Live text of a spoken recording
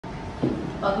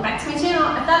Welcome back to my channel.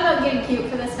 I thought about getting cute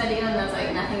for this video and I was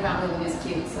like, nothing about moving is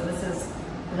cute, so this is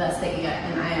the best that you get,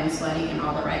 and I am sweaty in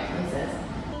all the right places.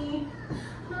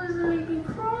 I was making me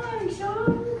cry,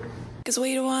 Sean. Cause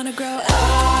we don't wanna grow up.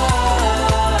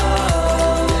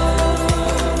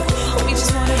 We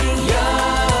just wanna be young.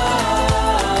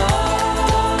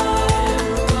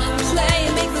 Play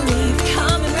and make believe.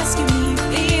 Come and rescue me.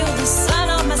 Feel the sun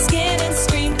on my skin and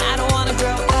scream. I don't wanna grow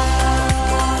up.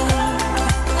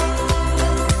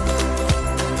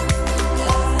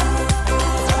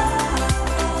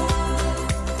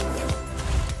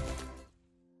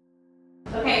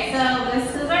 Okay, so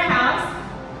this is our house.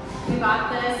 We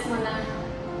bought this when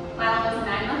Lila was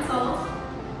 9 months old.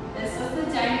 This was the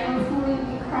dining room when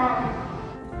we crawled.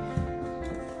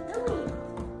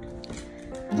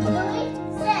 Louis,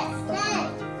 sit.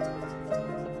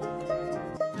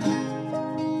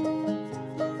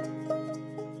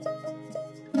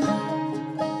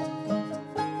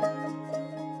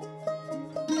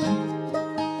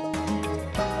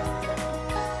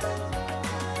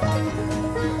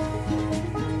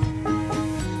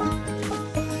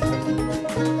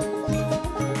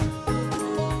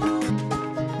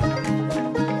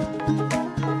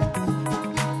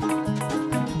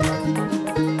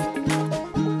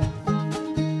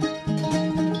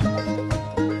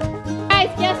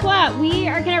 We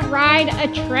are gonna ride a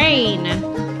train.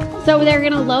 So they're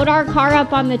gonna load our car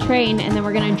up on the train and then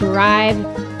we're gonna drive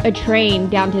a train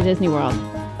down to Disney World.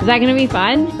 Is that gonna be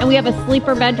fun? And we have a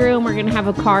sleeper bedroom. We're gonna have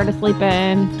a car to sleep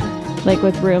in, like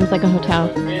with rooms, like a hotel.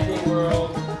 Disney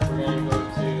World, we're gonna go to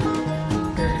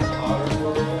Harry Potter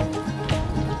World.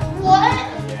 What?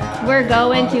 Yeah. We're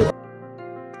going to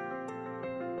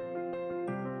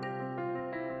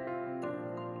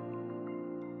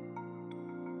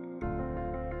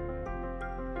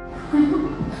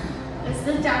This is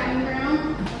the dining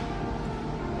room.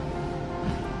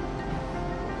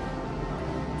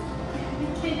 The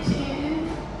kitchen.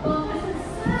 Oh, this is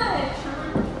such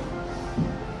fun.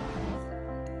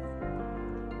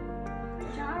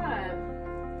 Good job.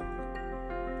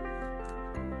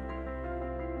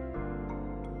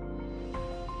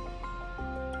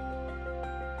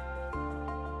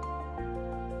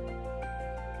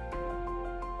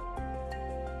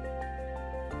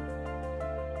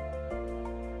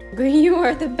 You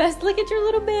are the best. Look at your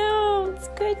little bounce.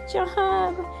 Good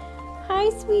job. Hi,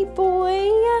 sweet boy.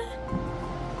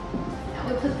 Now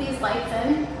we put these lights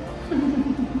in.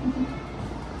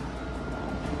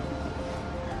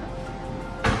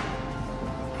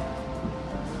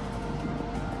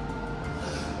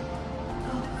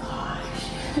 Oh gosh.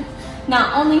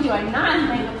 Not only do I not have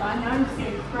makeup on, now I'm just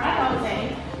gonna cry all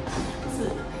day. This is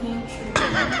the pantry.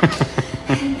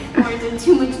 Or did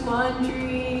too much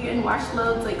laundry and washed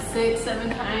loads like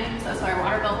 6-7 times. That's why our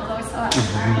water bill was always so high.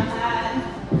 Sorry about that.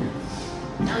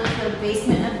 Now look at the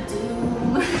basement of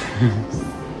doom.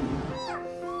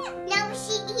 No,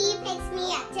 he picks me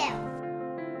up too.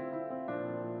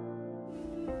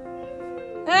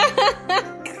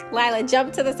 Lila,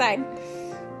 jump to the side.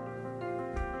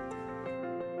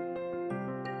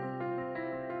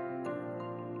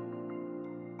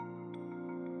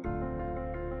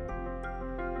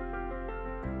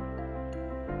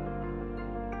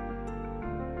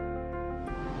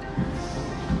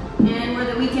 And where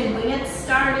the weekend wing it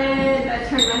started, I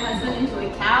turned my husband into a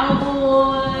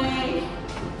cowboy.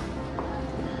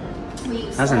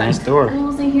 That's a nice door.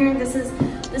 Tools in here. This is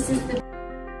the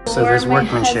So there's door my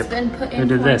workmanship. husband put Who in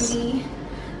did for this? me.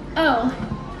 Oh,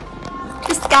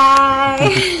 this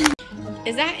guy.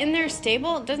 Is that in there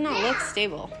stable? It does not look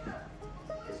stable.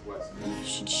 You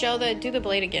should show do the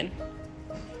blade again.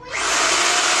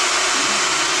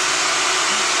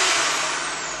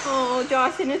 Oh,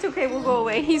 Dawson, it's okay. We'll go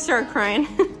away. He started crying.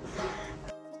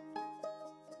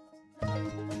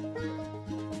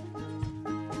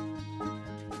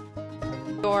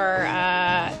 Your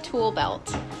tool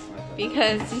belt,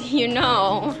 because you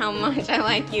know how much I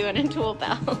like you in a tool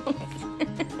belt.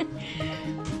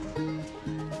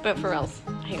 But for else,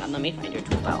 hang on, let me find your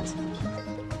tool belt. So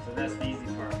that's the easy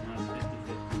part. Now it's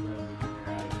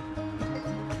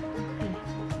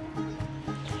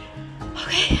 50-50.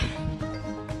 Okay.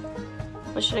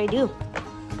 What should I do?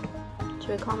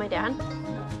 Should I call my dad?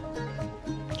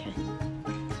 Okay.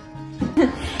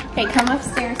 Okay, come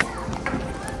upstairs.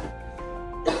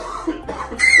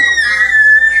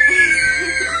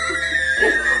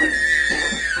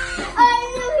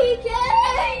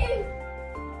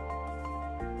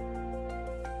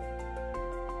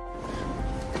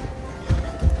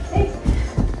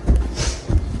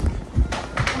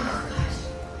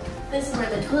 This is where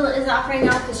the toilet is off right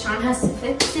now because Sean has to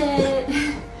fix it.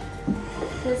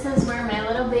 This is where my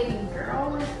little baby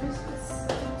girl was. She was so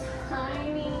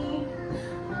tiny.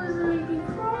 I was making me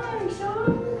cry,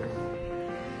 Sean.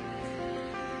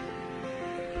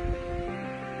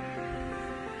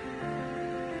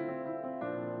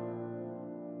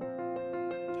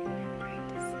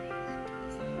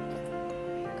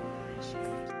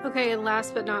 Okay, and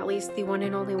last but not least, the one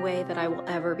and only way that I will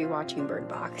ever be watching Bird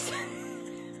Box.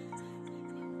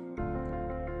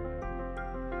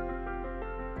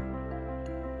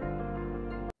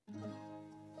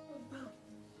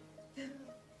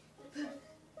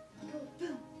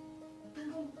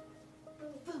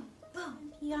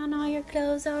 You on all your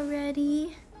clothes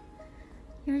already?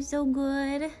 You're so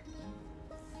good.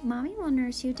 Mommy will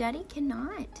nurse you, Daddy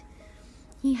cannot.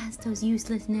 He has those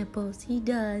useless nipples. He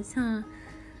does, huh?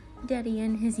 Daddy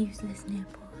and his useless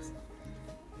nipples.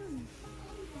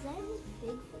 Is that his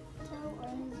big toe or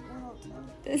his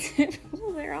little toe?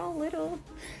 Well, they're all little,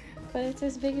 but it's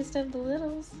his biggest of the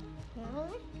littles.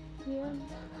 Really? Yeah.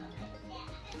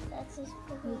 That's his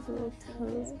His little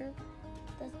toes.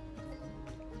 That's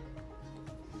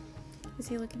Is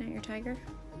he looking at your tiger?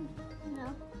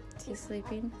 no. Is he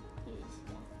sleeping?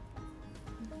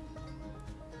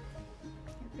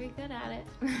 You're pretty good at it.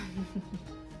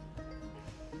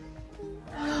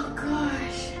 Oh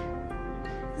gosh.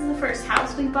 This is the first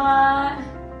house we bought.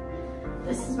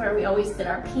 This is where we always did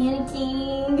our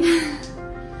panicking.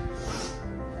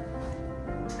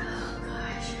 Oh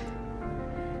gosh.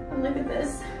 And look at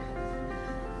this.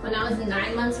 When I was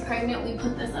 9 months pregnant, we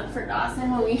put this up for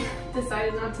Dawson when we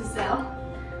decided not to sell.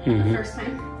 The first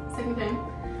time, second time,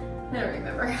 I don't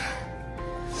remember.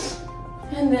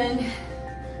 And then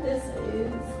this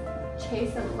is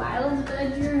Chase and Lila's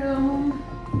bedroom.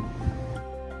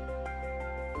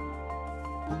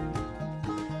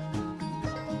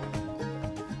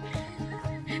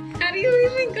 How do you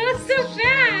even go so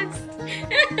fast?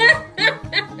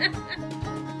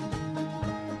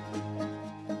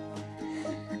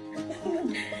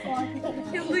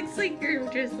 It looks like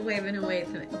you're just waving away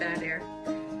bad air.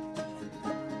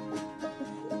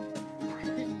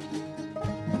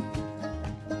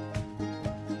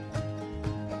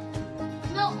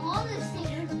 No, all the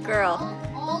same. Girl,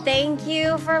 thank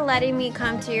you for letting me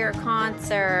come to your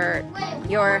concert,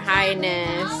 Your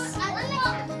Highness.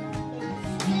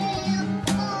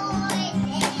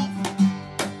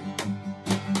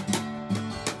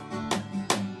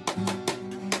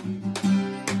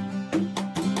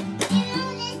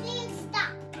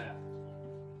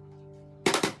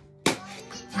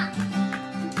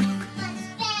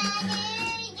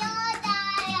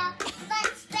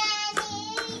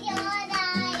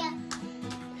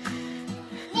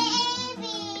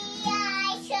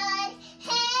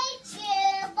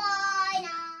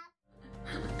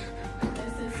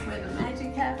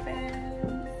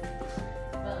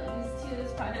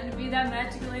 That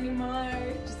magical anymore.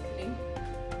 Just kidding.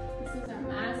 This is our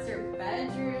master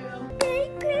bedroom.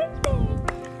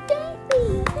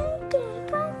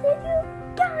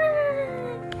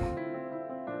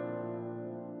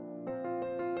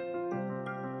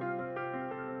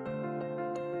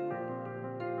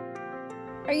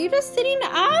 Are you just sitting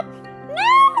up?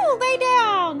 No, lay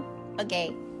down.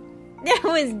 Okay, that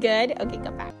was good. Okay,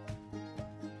 go back.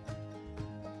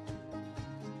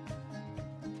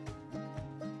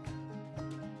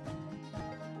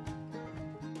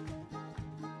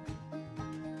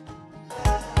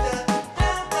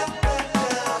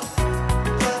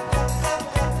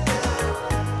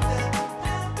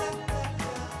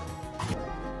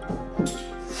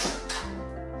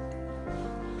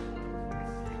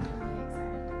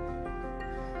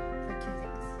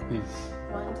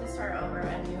 One, to start over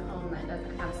a new home that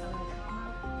doesn't have so much trauma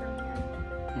from here.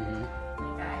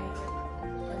 Like I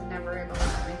was never able to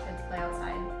let my kids play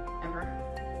outside ever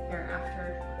here after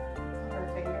her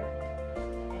figure.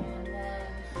 And then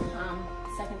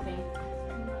second thing,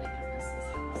 I'm really gonna miss this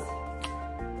house.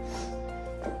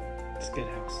 It's a good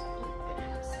house. Good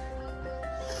house.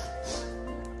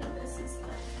 And this is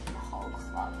the whole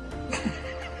closet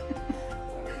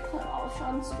where we put all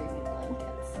Sean's streaming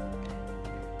blankets.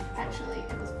 Actually,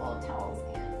 it was full of towels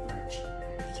and merch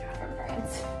from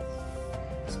brands.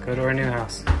 Let's go to our new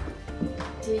house.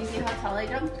 Do you see how tall I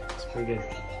jumped? It's pretty good.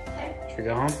 Okay, Should we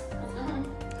go home? let's go home.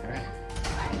 All right.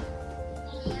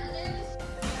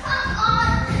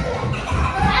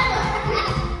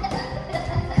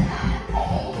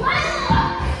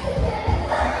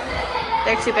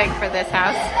 They're too big for this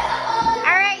house.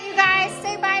 All right, you guys,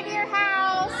 say bye to your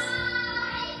house.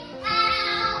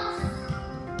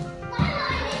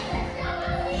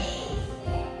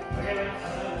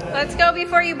 Let's go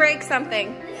before you break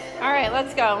something. All right,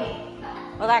 let's go.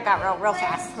 Well, that got real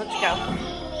fast. Let's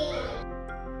go.